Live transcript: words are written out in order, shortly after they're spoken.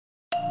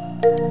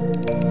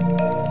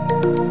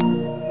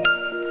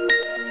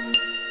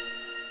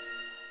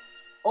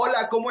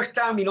Hola, ¿cómo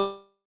están? Mi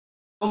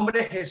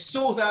nombre es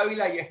Jesús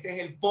Dávila y este es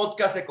el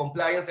podcast de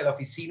compliance de la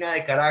oficina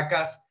de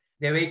Caracas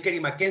de Baker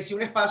McKenzie,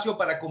 un espacio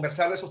para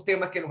conversar de esos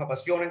temas que nos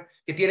apasionan,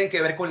 que tienen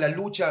que ver con la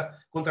lucha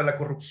contra la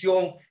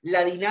corrupción,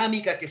 la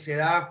dinámica que se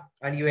da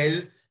a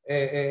nivel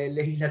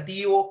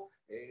legislativo.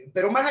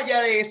 Pero más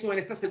allá de eso, en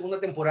esta segunda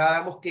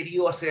temporada hemos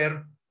querido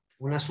hacer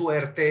una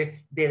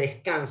suerte de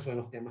descanso en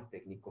los temas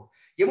técnicos.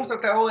 Y hemos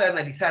tratado de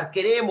analizar,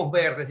 queremos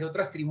ver desde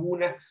otras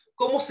tribunas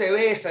cómo se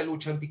ve esa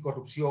lucha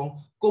anticorrupción,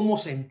 cómo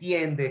se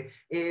entiende,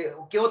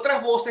 que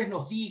otras voces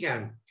nos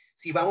digan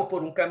si vamos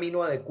por un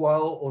camino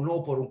adecuado o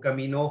no por un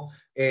camino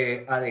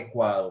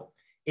adecuado.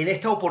 En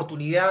esta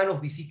oportunidad nos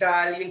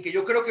visita alguien que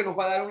yo creo que nos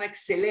va a dar una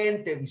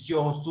excelente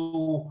visión,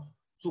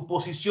 su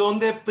posición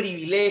de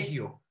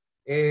privilegio,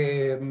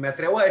 me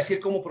atrevo a decir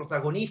como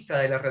protagonista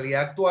de la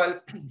realidad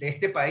actual de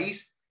este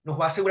país, nos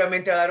va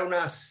seguramente a dar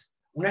unas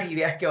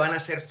ideas que van a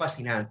ser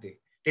fascinantes.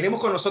 Tenemos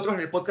con nosotros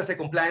en el podcast de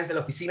compliance de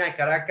la oficina de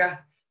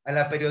Caracas a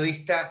la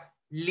periodista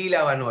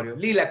Lila Vanorio.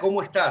 Lila,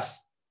 ¿cómo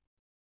estás?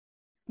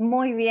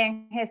 Muy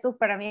bien, Jesús.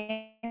 Para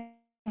mí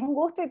es un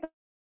gusto y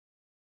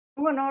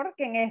un honor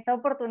que en esta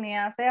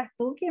oportunidad seas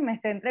tú quien me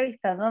esté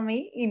entrevistando a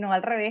mí y no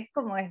al revés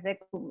como es de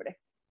costumbre.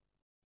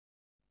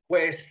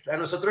 Pues a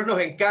nosotros nos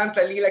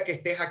encanta, Lila, que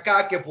estés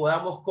acá, que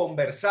podamos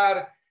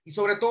conversar y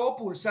sobre todo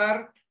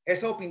pulsar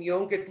esa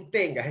opinión que tú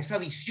tengas, esa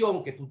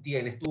visión que tú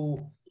tienes.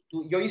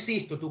 Yo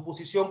insisto, tu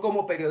posición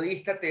como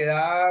periodista te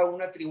da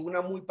una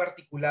tribuna muy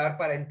particular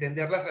para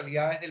entender las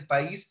realidades del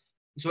país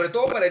y sobre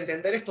todo para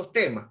entender estos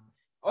temas.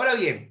 Ahora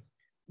bien,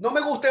 no me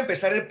gusta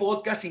empezar el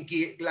podcast sin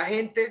que la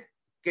gente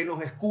que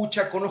nos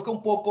escucha conozca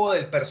un poco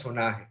del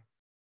personaje.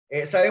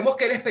 Sabemos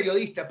que eres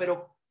periodista,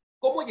 pero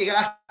 ¿cómo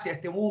llegaste a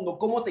este mundo?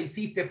 ¿Cómo te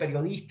hiciste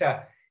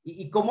periodista?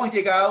 ¿Y cómo has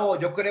llegado,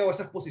 yo creo, a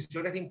esas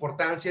posiciones de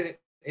importancia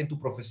en tu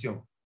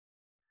profesión?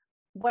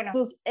 Bueno,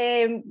 pues,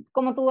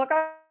 como tú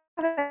acabas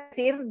de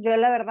decir, yo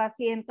la verdad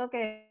siento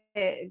que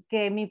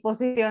mi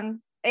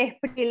posición es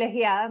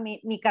privilegiada,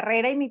 mi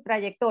carrera y mi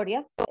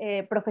trayectoria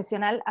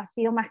profesional ha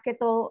sido más que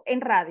todo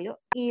en radio.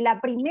 Y la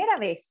primera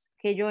vez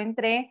que yo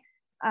entré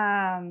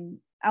a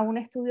un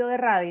estudio de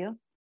radio,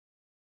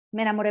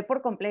 me enamoré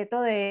por completo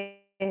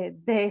de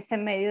ese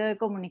medio de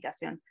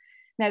comunicación.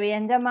 Me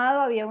habían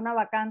llamado, había una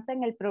vacante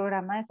en el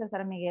programa de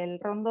César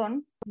Miguel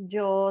Rondón.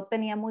 Yo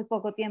tenía muy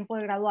poco tiempo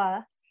de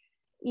graduada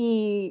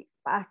y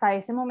hasta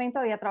ese momento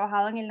había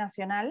trabajado en el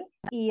Nacional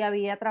y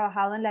había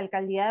trabajado en la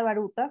alcaldía de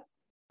Baruta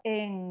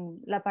en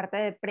la parte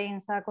de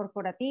prensa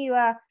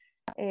corporativa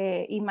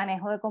y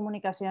manejo de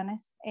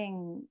comunicaciones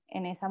en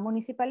esa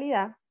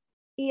municipalidad.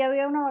 Y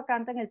había una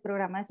vacante en el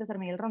programa de César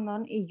Miguel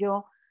Rondón y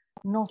yo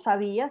no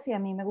sabía si a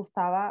mí me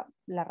gustaba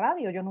la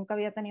radio. Yo nunca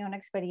había tenido una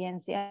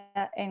experiencia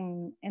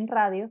en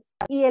radio.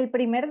 Y el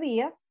primer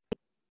día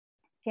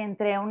que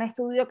entré a un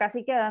estudio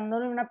casi que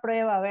dándole una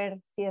prueba a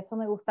ver si eso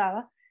me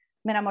gustaba,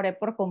 me enamoré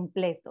por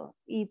completo.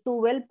 Y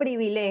tuve el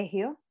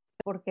privilegio,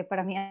 porque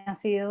para mí ha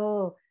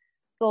sido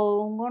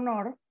todo un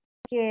honor,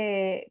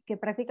 que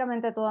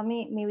prácticamente toda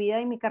mi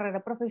vida y mi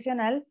carrera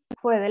profesional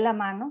fue de la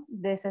mano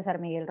de César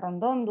Miguel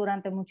Rondón.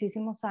 Durante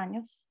muchísimos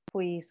años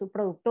fui su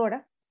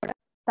productora.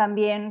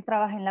 También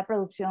trabajé en la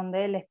producción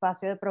del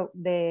espacio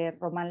de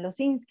Román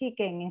Losinski,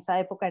 que en esa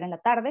época era en la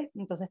tarde,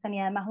 entonces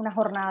tenía además una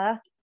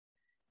jornada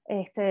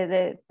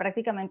de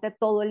prácticamente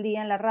todo el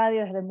día en la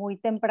radio, desde muy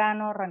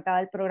temprano, arrancaba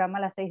el programa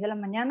a las 6 de la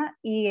mañana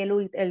y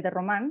el de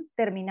Román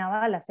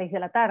terminaba a las 6 de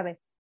la tarde.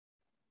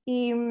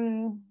 Y,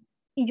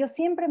 y yo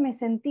siempre me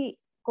sentí,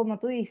 como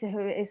tú dices,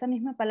 esa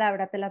misma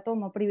palabra te la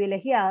tomo,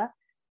 privilegiada,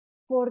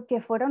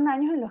 porque fueron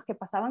años en los que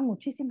pasaban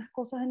muchísimas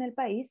cosas en el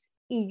país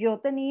y yo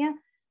tenía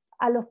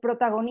a los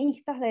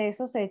protagonistas de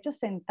esos hechos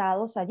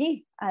sentados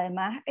allí.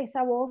 Además,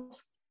 esa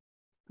voz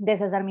de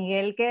César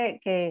Miguel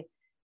que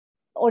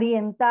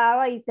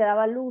orientaba y te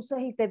daba luces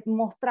y te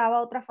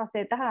mostraba otras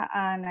facetas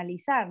a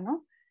analizar,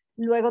 ¿no?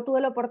 Luego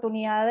tuve la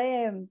oportunidad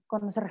de,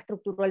 cuando se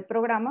reestructuró el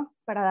programa,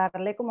 para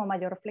darle como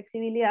mayor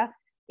flexibilidad,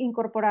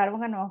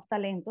 incorporaron a nuevos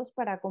talentos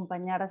para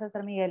acompañar a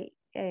César Miguel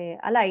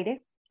al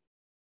aire.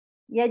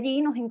 Y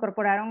allí nos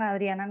incorporaron a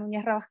Adriana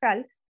Núñez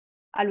Rabascal,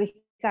 a Luis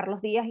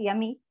Carlos Díaz y a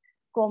mí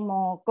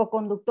como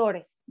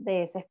coconductores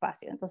de ese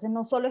espacio. Entonces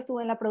no solo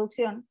estuve en la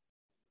producción,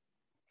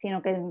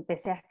 sino que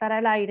empecé a estar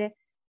al aire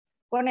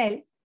con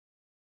él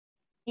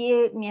y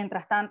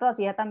mientras tanto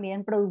hacía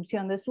también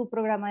producción de su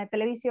programa de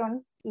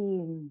televisión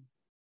y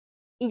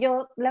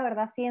yo la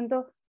verdad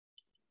siento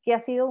que ha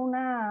sido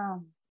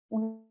una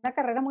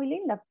carrera muy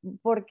linda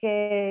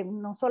porque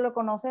no solo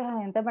conoces a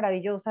gente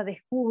maravillosa,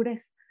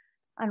 descubres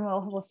a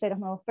nuevos voceros,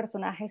 nuevos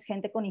personajes,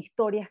 gente con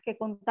historias que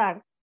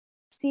contar,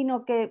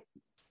 sino que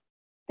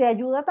te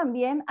ayuda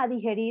también a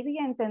digerir y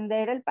a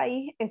entender el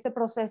país, ese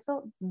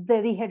proceso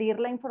de digerir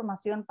la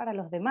información para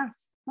los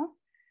demás, ¿no?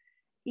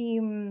 Y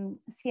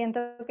siento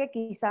que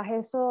quizás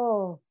esa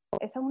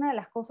es una de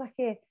las cosas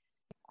que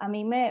a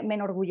mí me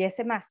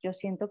enorgullece más. Yo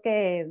siento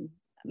que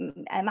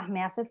además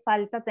me hace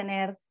falta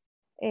tener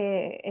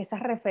esas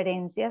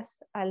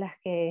referencias a las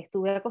que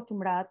estuve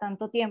acostumbrada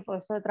tanto tiempo,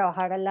 eso de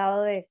trabajar al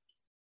lado de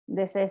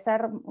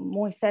César,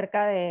 muy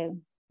cerca de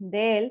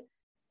él,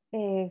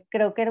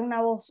 creo que era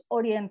una voz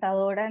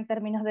orientadora en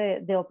términos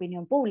de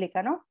opinión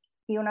pública, ¿no?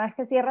 Y una vez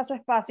que cierra su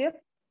espacio,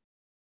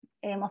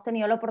 hemos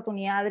tenido la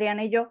oportunidad,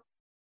 Adriana y yo,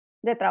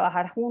 de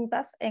trabajar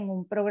juntas en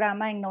un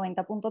programa en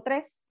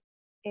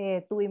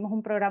 90.3. Tuvimos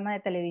un programa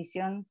de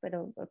televisión,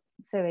 pero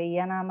se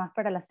veía nada más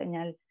para la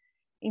señal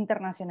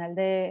internacional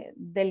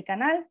del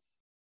canal.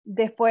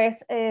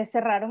 Después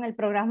cerraron el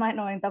programa de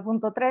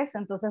 90.3,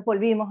 entonces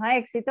volvimos a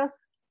Éxitos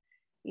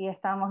y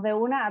estamos de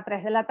 1 a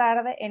 3 de la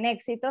tarde en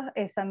Éxitos,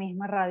 esa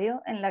misma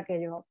radio en la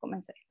que yo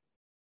comencé.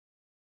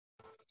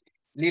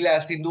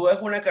 Lila, sin duda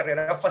es una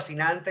carrera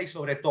fascinante y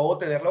sobre todo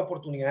tener la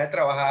oportunidad de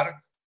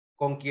trabajar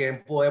con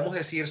quien podemos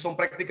decir son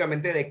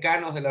prácticamente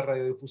decanos de la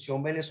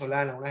radiodifusión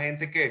venezolana, una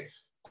gente que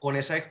con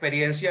esa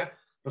experiencia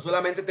no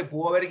solamente te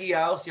pudo haber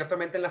guiado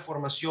ciertamente en la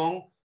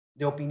formación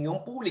de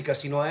opinión pública,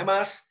 sino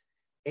además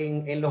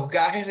en los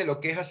gajes de lo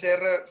que es hacer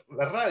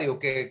la radio,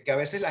 que a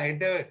veces la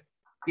gente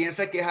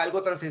piensa que es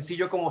algo tan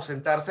sencillo como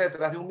sentarse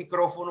detrás de un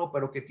micrófono,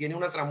 pero que tiene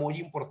una tramoya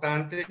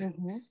importante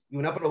y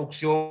una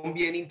producción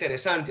bien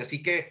interesante.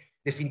 Así que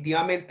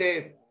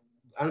definitivamente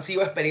han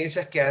sido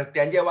experiencias que te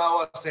han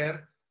llevado a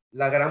ser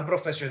la gran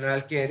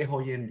profesional que eres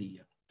hoy en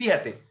día.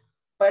 Fíjate,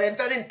 para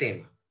entrar en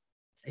tema,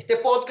 este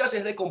podcast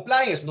es de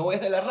compliance, no es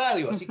de la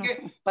radio, así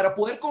que para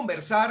poder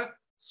conversar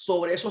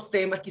sobre esos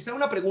temas, quizá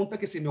una pregunta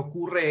que se me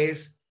ocurre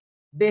es,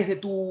 desde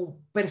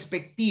tu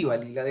perspectiva,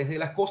 Lila, desde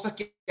las cosas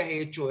que has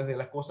hecho, desde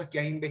las cosas que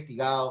has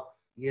investigado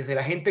y desde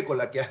la gente con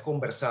la que has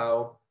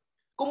conversado,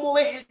 ¿cómo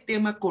ves el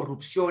tema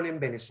corrupción en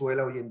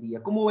Venezuela hoy en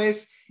día? ¿Cómo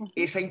ves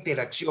esa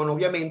interacción?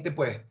 Obviamente,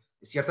 pues,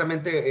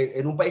 ciertamente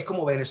en un país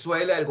como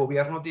Venezuela, el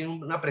gobierno tiene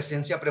una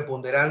presencia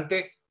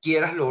preponderante,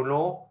 quieraslo o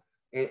no,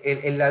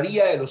 en la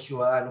vida de los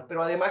ciudadanos.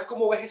 Pero además,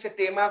 ¿cómo ves ese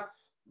tema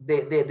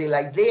de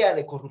la idea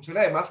de corrupción?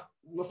 Además,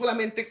 no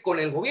solamente con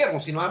el gobierno,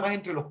 sino además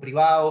entre los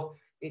privados.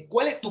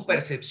 ¿Cuál es tu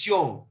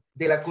percepción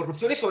de la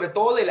corrupción y sobre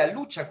todo de la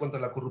lucha contra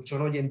la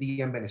corrupción hoy en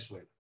día en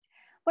Venezuela?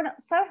 Bueno,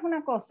 sabes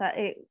una cosa,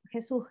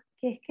 Jesús,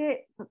 que es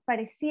que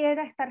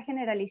pareciera estar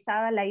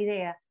generalizada la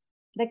idea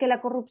de que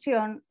la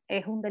corrupción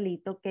es un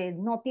delito que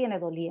no tiene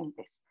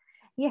dolientes.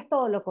 Y es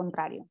todo lo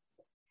contrario.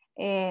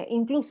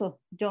 Incluso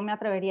yo me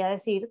atrevería a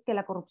decir que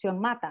la corrupción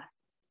mata,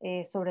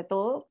 sobre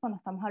todo cuando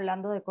estamos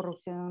hablando de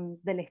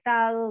corrupción del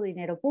Estado,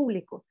 dinero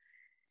público.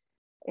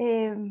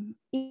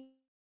 Y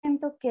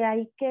siento que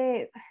hay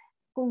que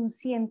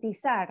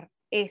concientizar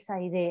esa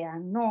idea.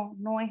 No,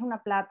 no es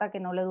una plata que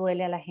no le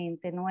duele a la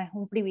gente, no es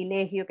un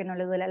privilegio que no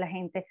le duele a la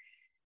gente.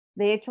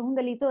 De hecho, es un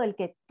delito del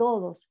que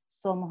todos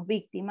somos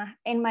víctimas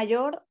en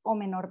mayor o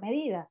menor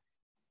medida.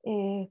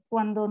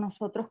 Cuando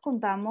nosotros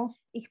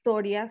contamos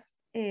historias,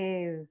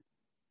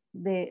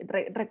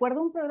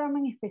 recuerdo un programa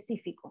en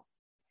específico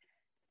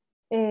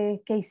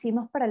que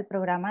hicimos para el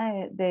programa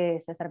de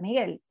César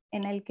Miguel,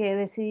 en el que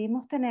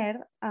decidimos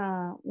tener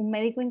a un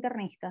médico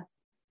internista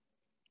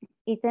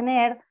y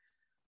tener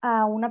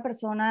a una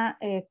persona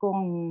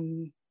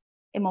con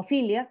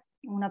hemofilia,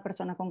 una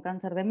persona con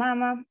cáncer de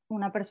mama,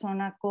 una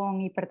persona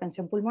con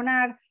hipertensión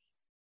pulmonar,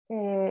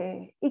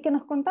 y que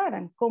nos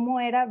contaran cómo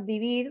era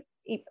vivir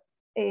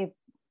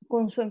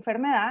con su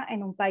enfermedad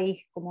en un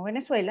país como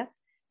Venezuela,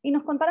 y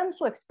nos contaran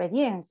su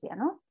experiencia,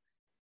 ¿no?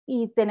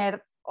 Y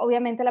tener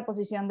obviamente la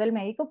posición del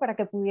médico para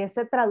que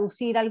pudiese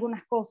traducir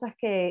algunas cosas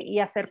y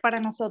hacer para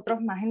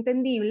nosotros más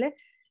entendible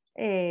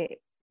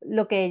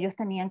lo que ellos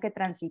tenían que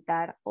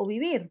transitar o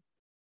vivir.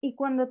 Y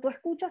cuando tú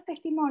escuchas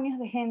testimonios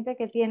de gente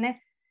que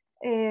tiene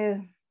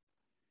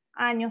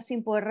años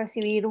sin poder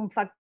recibir un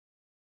factor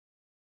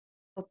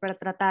para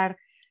tratar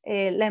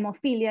la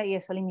hemofilia y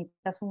eso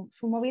limita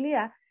su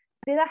movilidad,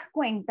 te das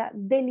cuenta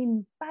del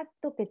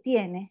impacto que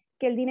tiene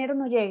que el dinero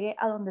no llegue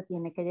a donde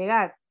tiene que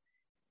llegar.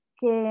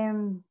 Que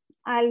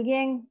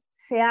alguien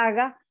se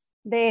haga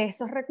de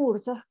esos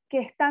recursos que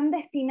están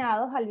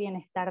destinados al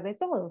bienestar de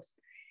todos.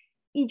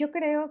 Y yo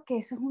creo que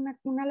eso es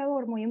una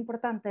labor muy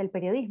importante del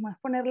periodismo, es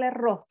ponerle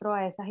rostro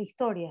a esas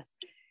historias,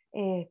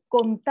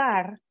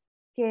 contar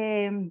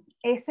que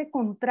ese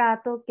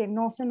contrato que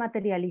no se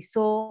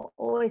materializó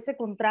o ese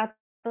contrato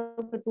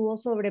que tuvo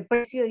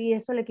sobreprecio y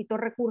eso le quitó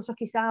recursos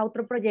quizás a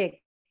otro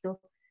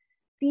proyecto,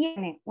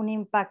 tiene un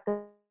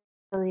impacto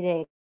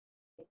directo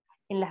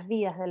en las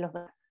vidas de los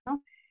demás,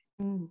 ¿no?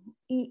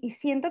 Y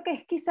siento que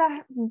es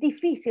quizás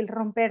difícil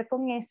romper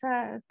con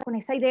esa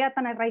idea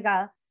tan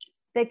arraigada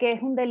de que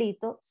es un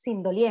delito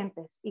sin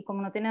dolientes. Y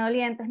como no tiene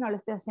dolientes, no le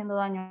estoy haciendo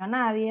daño a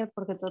nadie,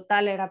 porque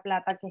total era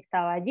plata que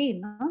estaba allí,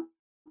 ¿no?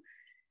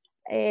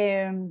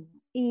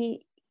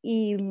 Y,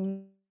 y,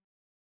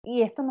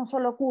 y esto no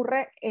solo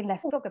ocurre en la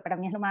esfera, que para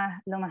mí es lo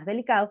más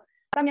delicado,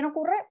 también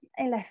ocurre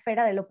en la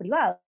esfera de lo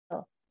privado.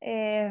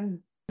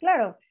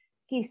 Claro,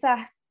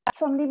 quizás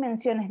son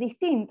dimensiones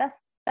distintas,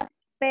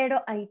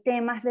 pero hay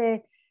temas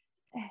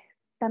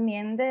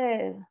también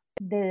de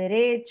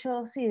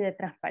derechos y de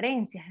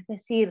transparencia, es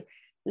decir,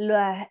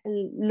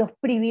 los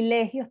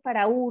privilegios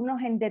para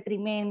unos en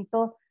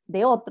detrimento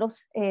de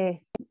otros,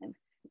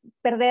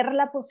 perder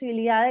la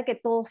posibilidad de que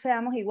todos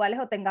seamos iguales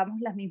o tengamos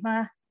las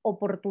mismas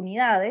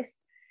oportunidades.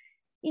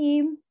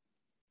 Y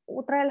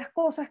otra de las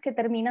cosas que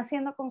termina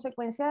siendo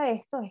consecuencia de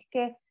esto es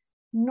que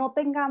no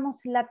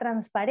tengamos la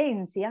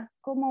transparencia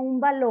como un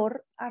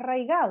valor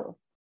arraigado.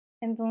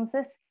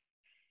 Entonces,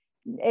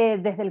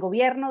 desde el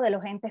gobierno, de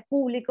los entes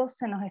públicos,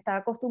 se nos está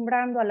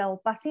acostumbrando a la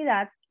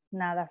opacidad,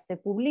 nada se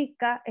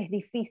publica, es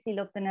difícil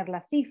obtener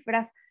las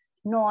cifras,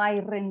 no hay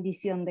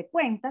rendición de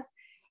cuentas,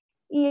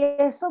 y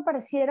eso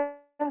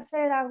pareciera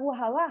ser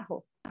aguas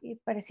abajo, y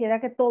pareciera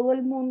que todo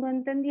el mundo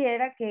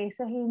entendiera que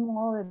ese es el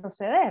modo de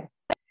proceder,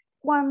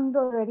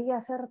 cuando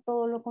debería ser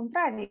todo lo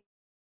contrario,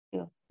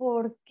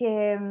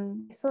 porque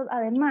eso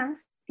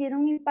además tiene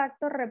un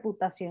impacto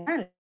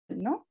reputacional,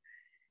 ¿no?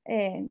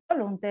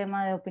 Solo un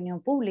tema de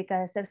opinión pública,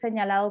 de ser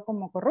señalado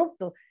como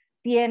corrupto,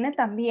 tiene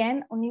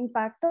también un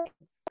impacto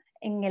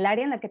en el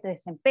área en la que te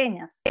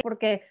desempeñas,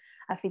 porque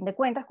a fin de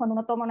cuentas, cuando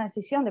uno toma una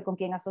decisión de con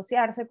quién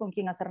asociarse, con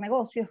quién hacer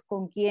negocios,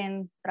 con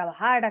quién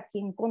trabajar, a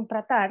quién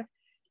contratar,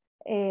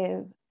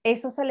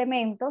 esos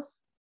elementos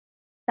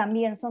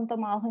también son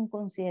tomados en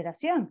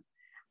consideración.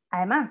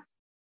 Además,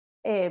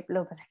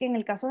 lo que pasa es que en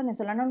el caso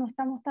venezolano no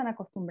estamos tan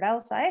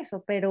acostumbrados a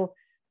eso, pero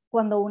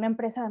cuando una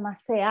empresa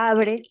además se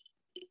abre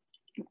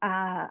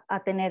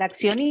a tener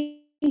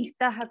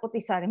accionistas, a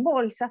cotizar en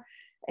bolsa,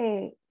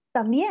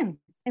 también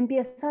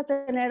empieza a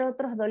tener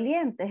otros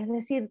dolientes, es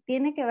decir,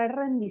 tiene que haber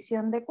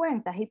rendición de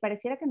cuentas y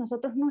pareciera que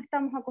nosotros no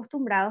estamos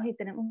acostumbrados y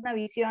tenemos una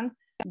visión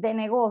de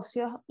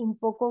negocios un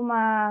poco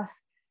más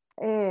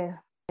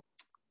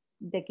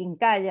de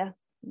quincalla,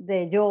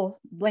 de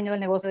yo, dueño del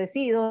negocio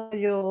decido,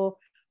 yo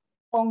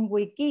pongo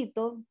y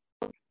quito,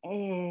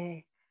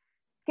 que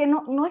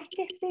no es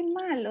que esté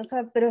mal, o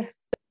sea,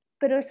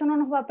 pero eso no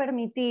nos va a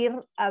permitir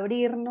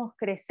abrirnos,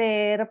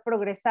 crecer,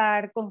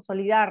 progresar,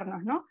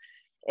 consolidarnos, ¿no?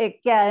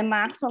 Que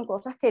además son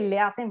cosas que le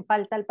hacen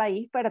falta al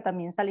país para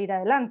también salir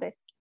adelante.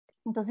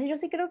 Entonces yo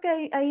sí creo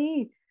que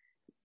hay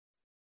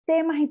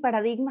temas y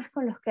paradigmas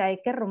con los que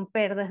hay que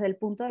romper desde el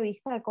punto de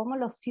vista de cómo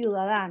los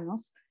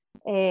ciudadanos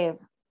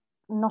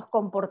nos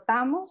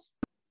comportamos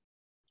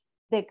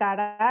de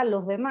cara a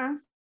los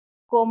demás,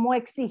 cómo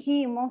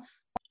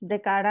exigimos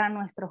de cara a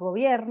nuestros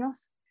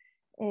gobiernos,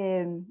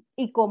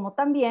 y cómo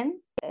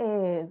también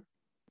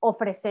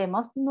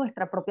ofrecemos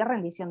nuestra propia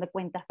rendición de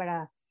cuentas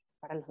para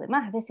los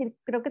demás. Es decir,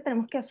 creo que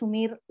tenemos que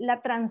asumir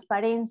la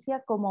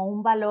transparencia como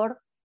un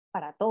valor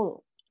para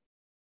todo.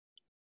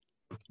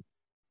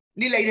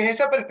 Lila, y desde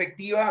esta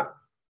perspectiva,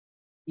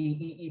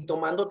 y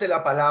tomándote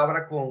la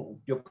palabra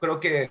con, yo creo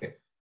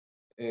que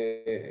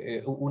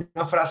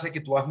una frase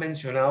que tú has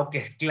mencionado que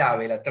es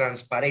clave, la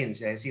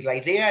transparencia, es decir, la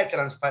idea de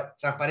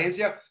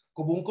transparencia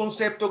como un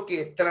concepto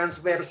que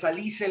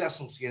transversalice la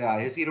sociedad,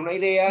 es decir, una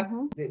idea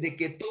de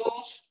que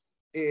todos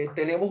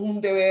tenemos un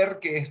deber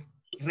que es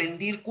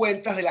rendir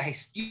cuentas de las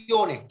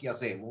gestiones que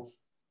hacemos.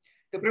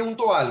 Te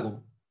pregunto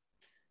algo,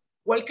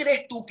 ¿cuál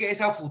crees tú que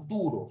es a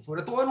futuro,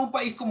 sobre todo en un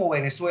país como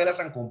Venezuela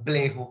tan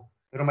complejo,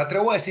 pero me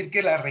atrevo a decir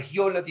que la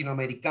región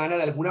latinoamericana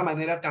de alguna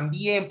manera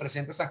también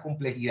presenta esas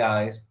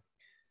complejidades?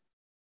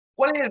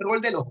 ¿Cuál es el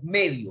rol de los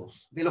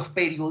medios, de los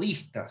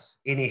periodistas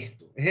en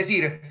esto? Es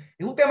decir,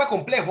 es un tema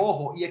complejo,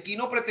 ojo, y aquí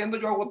no pretendo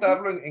yo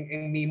agotarlo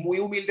en mi muy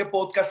humilde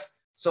podcast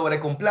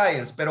sobre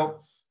compliance,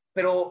 pero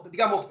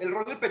digamos, el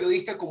rol del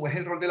periodista, como es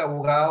el rol del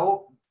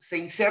abogado, se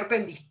inserta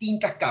en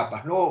distintas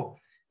capas, ¿no?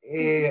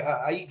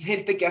 Hay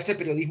gente que hace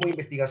periodismo de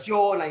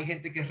investigación, hay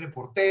gente que es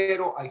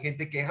reportero, hay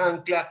gente que es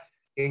ancla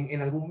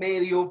en algún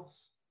medio,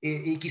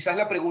 y quizás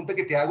la pregunta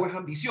que te hago es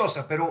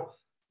ambiciosa, pero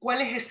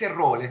 ¿cuál es ese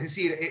rol? Es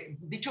decir,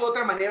 dicho de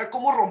otra manera,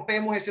 ¿cómo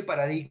rompemos ese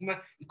paradigma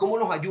y cómo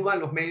nos ayudan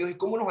los medios y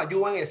cómo nos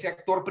ayudan ese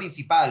actor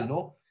principal,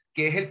 ¿no?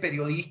 Que es el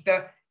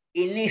periodista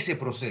en ese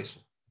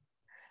proceso.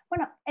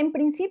 Bueno, en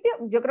principio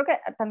yo creo que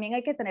también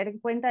hay que tener en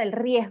cuenta el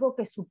riesgo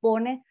que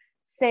supone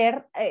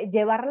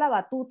llevar la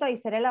batuta y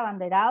ser el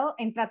abanderado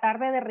en tratar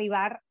de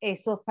derribar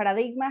esos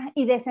paradigmas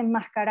y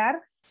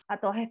desenmascarar a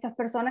todas estas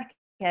personas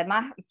que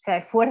además se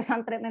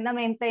esfuerzan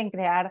tremendamente en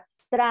crear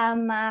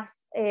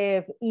tramas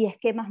y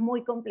esquemas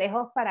muy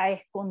complejos para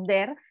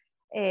esconder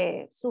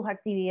sus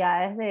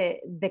actividades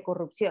de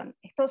corrupción.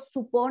 Esto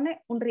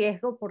supone un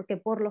riesgo porque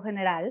por lo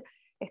general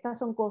estas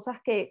son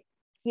cosas que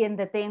quien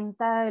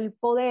detenta el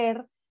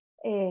poder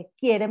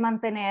quiere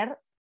mantener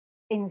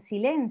en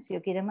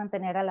silencio, quiere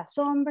mantener a la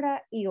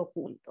sombra y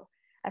oculto.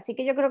 Así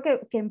que yo creo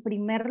que en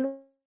primer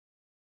lugar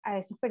a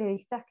esos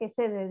periodistas que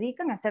se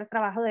dedican a hacer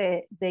trabajo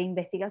de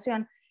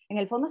investigación, en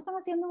el fondo están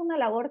haciendo una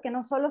labor que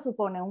no solo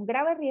supone un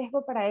grave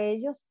riesgo para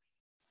ellos,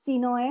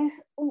 sino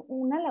es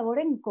una labor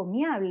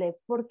encomiable,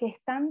 porque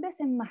están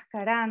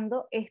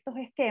desenmascarando estos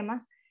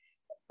esquemas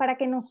para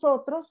que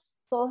nosotros,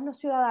 todos los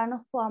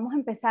ciudadanos, podamos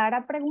empezar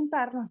a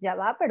preguntarnos, ya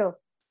va, pero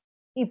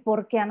 ¿y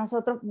por qué a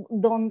nosotros,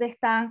 dónde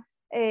está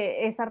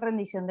esa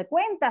rendición de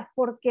cuentas?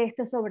 ¿Por qué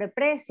este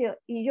sobreprecio?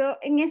 Y yo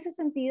en ese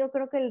sentido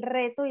creo que el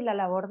reto y la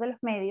labor de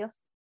los medios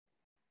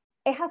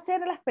es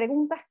hacer las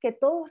preguntas que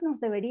todos nos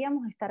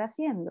deberíamos estar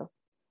haciendo.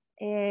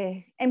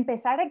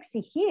 Empezar a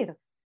exigir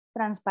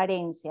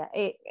transparencia.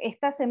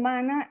 Esta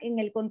semana, en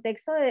el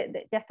contexto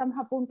ya estamos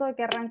a punto de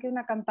que arranque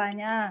una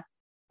campaña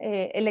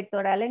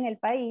electoral en el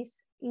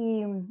país,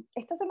 y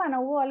esta semana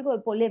hubo algo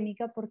de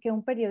polémica porque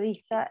un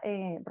periodista,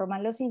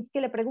 Román Losinski,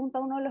 le pregunta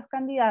a uno de los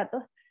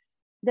candidatos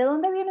de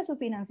dónde viene su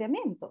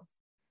financiamiento.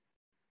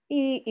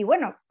 Y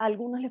bueno, a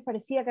algunos les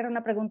parecía que era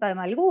una pregunta de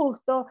mal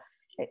gusto,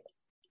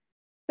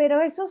 pero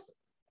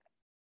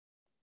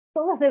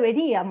todos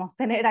deberíamos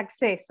tener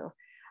acceso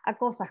a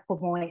cosas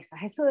como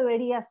esas. Eso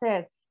debería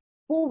ser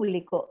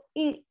público.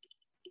 Y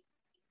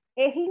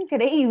es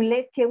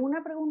increíble que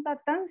una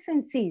pregunta tan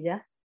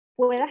sencilla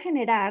pueda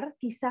generar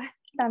quizás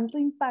tanto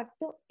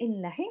impacto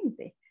en la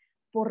gente.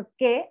 ¿Por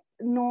qué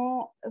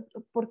no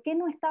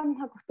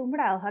estamos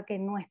acostumbrados a que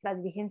nuestra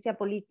dirigencia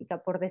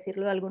política, por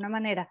decirlo de alguna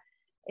manera,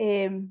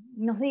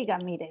 nos diga,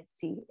 mire,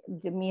 si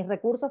mis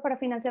recursos para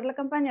financiar la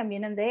campaña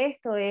vienen de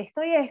esto,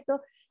 esto y esto,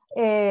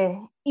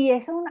 y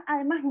es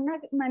además una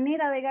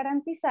manera de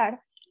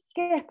garantizar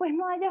que después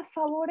no haya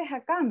favores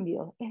a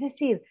cambio? Es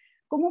decir,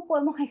 ¿cómo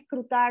podemos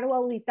escrutar o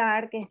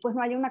auditar que después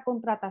no haya una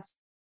contratación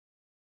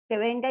que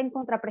venga en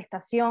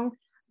contraprestación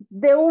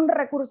de un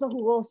recurso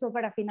jugoso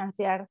para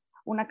financiar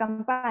una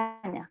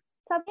campaña?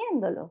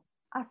 Sabiéndolo,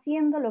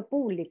 haciéndolo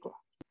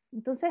público.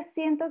 Entonces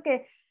siento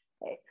que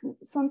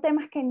son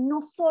temas que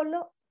no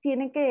solo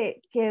tienen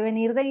que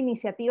venir de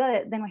iniciativa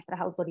de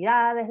nuestras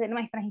autoridades, de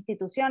nuestras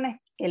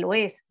instituciones, que lo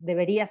es,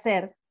 debería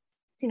ser,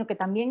 sino que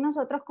también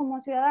nosotros como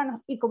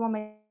ciudadanos y como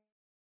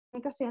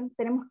comunicación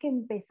tenemos que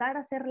empezar a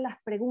hacer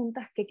las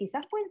preguntas que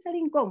quizás pueden ser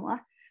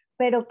incómodas,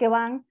 pero que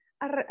van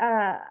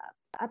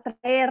a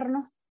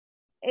traernos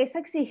esa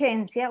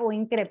exigencia o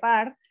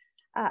increpar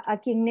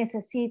a quien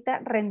necesita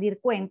rendir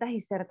cuentas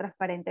y ser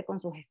transparente con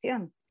su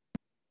gestión.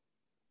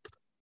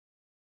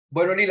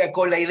 Bueno, Lila,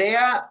 con la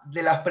idea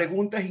de las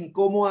preguntas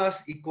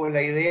incómodas y con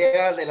la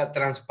idea de la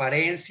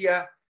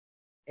transparencia,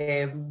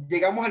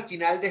 llegamos al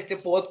final de este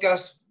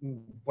podcast,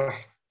 pues,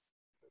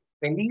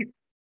 felices,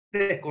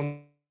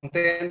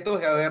 contentos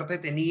de haberte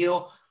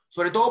tenido,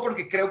 sobre todo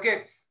porque creo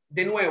que,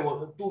 de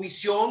nuevo, tu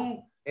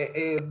visión,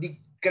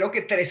 creo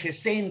que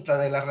 360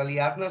 de la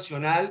realidad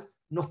nacional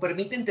nos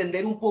permite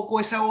entender un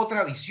poco esa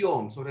otra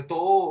visión. Sobre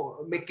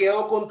todo me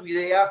quedo con tu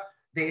idea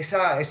de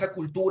esa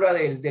cultura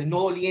del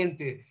no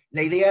doliente,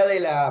 la idea de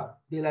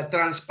la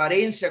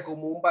transparencia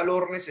como un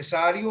valor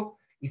necesario.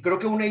 Y creo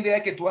que una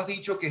idea que tú has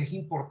dicho que es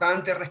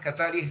importante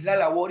rescatar y es la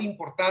labor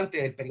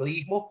importante del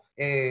periodismo,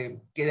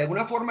 que de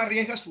alguna forma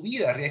arriesga su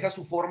vida, arriesga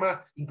su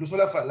forma, incluso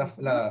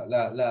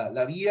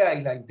la vida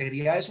y la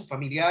integridad de sus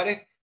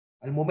familiares,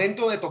 al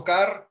momento de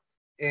tocar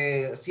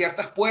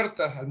ciertas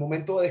puertas, al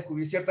momento de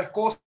descubrir ciertas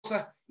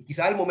cosas y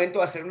quizás al momento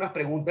de hacer unas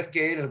preguntas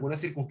que en algunas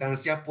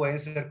circunstancias pueden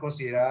ser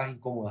consideradas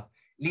incómodas.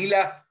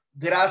 Lila,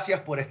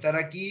 gracias por estar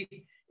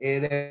aquí.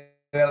 De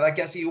verdad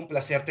que ha sido un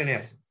placer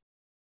tenerte.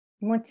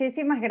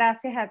 Muchísimas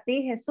gracias a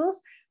ti,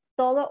 Jesús.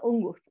 Todo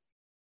un gusto.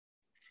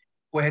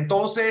 Pues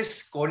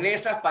entonces, con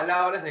esas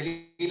palabras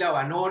de Lila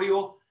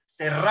Vanorio,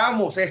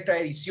 cerramos esta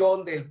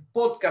edición del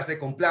podcast de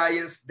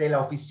compliance de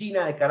la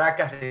oficina de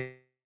Caracas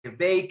de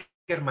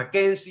Baker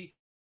McKenzie.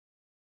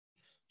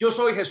 Yo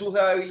soy Jesús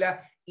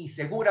Dávila y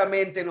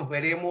seguramente nos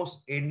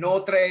veremos en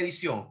otra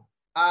edición.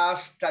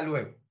 Hasta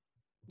luego.